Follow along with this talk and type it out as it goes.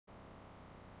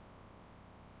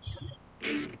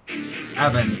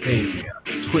Avantasia,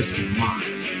 twisted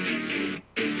mind.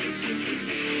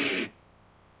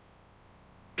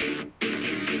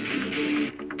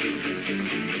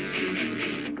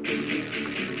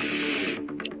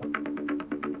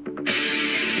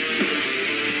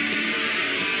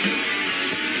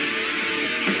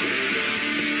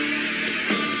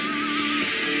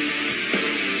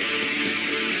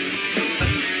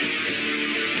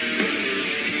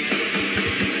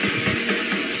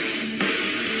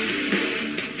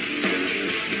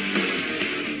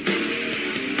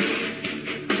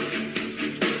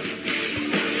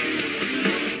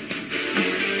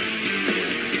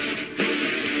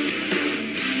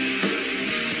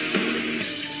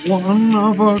 One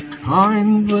of a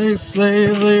kind they say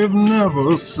they've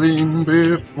never seen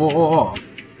before.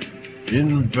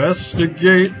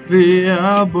 Investigate the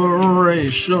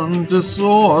aberration,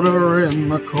 disorder in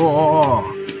the core.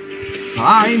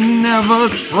 I never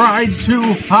tried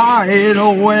to hide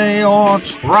away or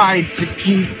tried to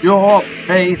keep your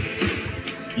pace.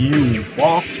 You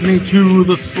walked me to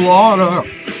the slaughter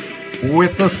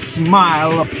with a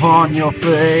smile upon your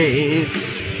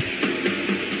face.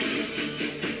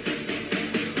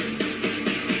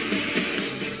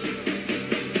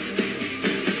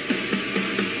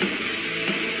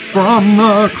 From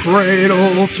the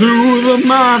cradle to the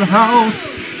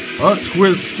madhouse, a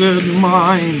twisted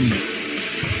mind.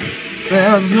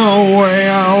 There's no way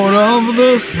out of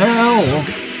this hell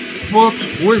for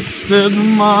twisted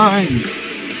mind.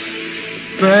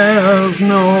 There's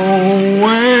no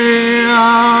way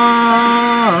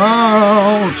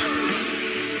out.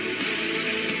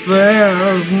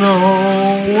 There's no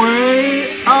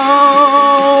way out.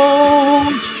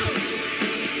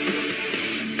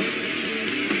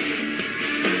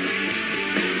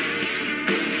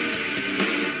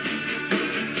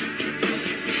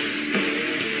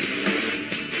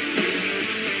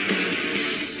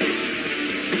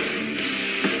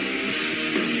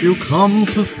 You come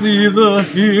to see the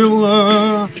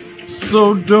healer,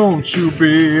 so don't you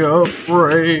be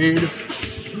afraid.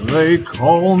 They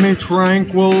call me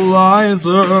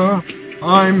tranquilizer,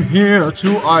 I'm here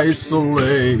to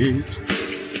isolate.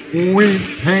 We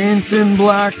paint in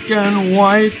black and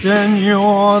white, and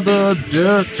you're the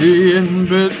dirty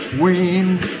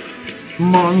in-between.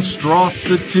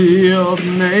 Monstrosity of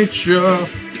nature,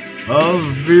 a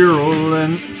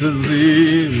virulent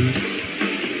disease.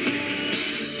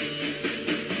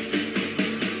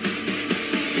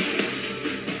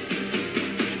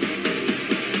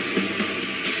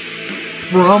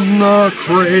 From the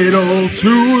cradle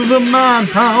to the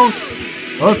madhouse,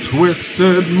 a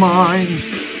twisted mind.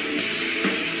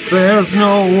 There's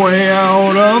no way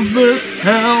out of this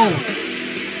hell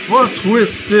for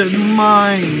twisted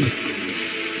mind.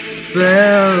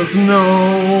 There's no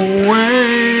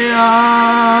way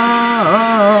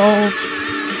out.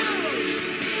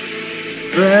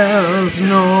 There's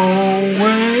no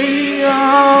way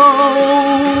out.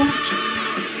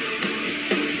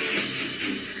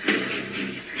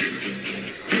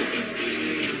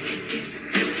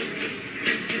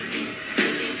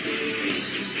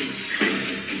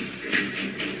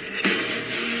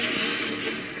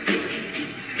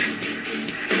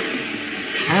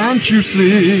 Can't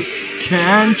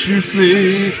you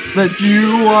see that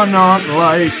you are not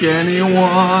like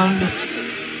anyone?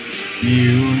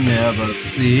 You never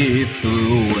see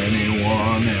through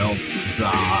anyone else's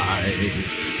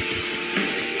eyes.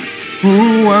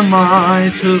 Who am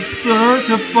I to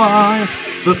certify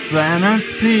the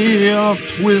sanity of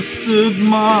twisted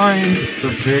mind?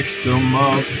 The victim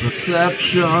of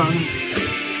perception,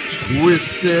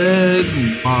 twisted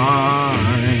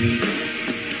mind.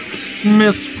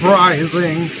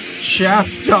 Misprising,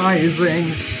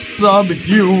 chastising,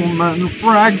 subhuman,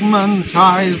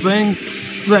 fragmentizing,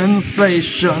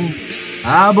 sensation,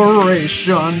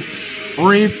 aberration,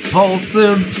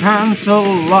 repulsive,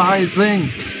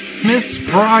 tantalizing,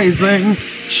 misprising,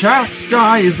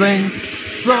 chastising,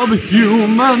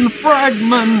 subhuman,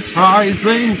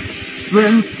 fragmentizing,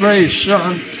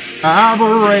 sensation,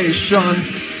 aberration,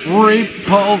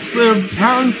 repulsive,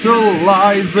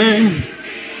 tantalizing.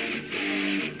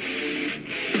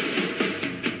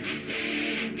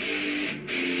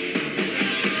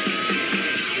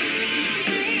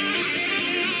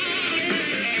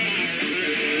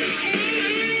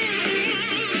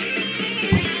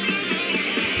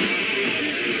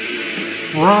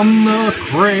 From the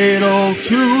cradle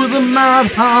to the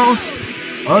madhouse,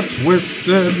 a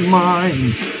twisted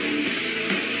mind.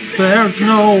 There's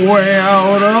no way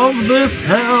out of this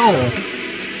hell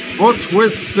for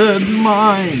twisted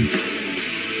mind.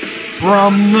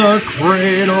 From the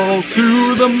cradle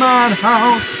to the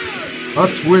madhouse, a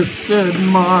twisted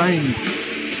mind.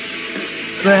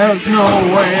 There's no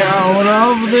way out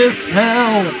of this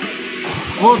hell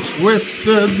for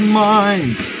twisted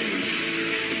mind.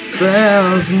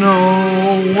 There's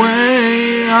no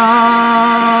way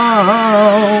out.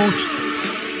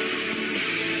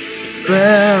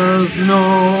 There's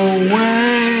no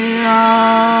way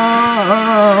out.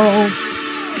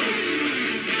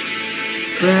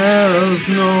 There's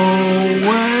no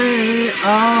way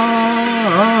out.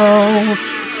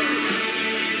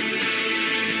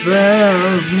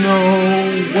 There's no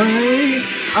way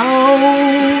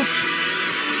out.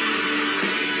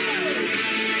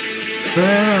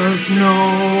 There's no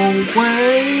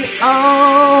way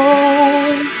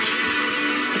out.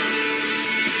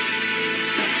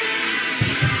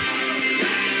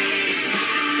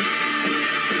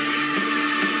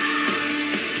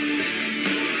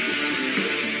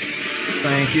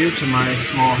 Thank you to my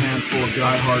small handful of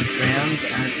diehard fans,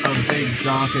 and a big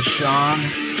Donkashan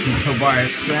to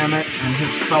Tobias Sammet and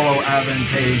his fellow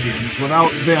Avantasians.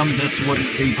 Without them, this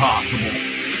wouldn't be possible.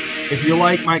 If you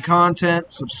like my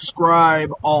content,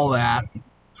 subscribe, all that.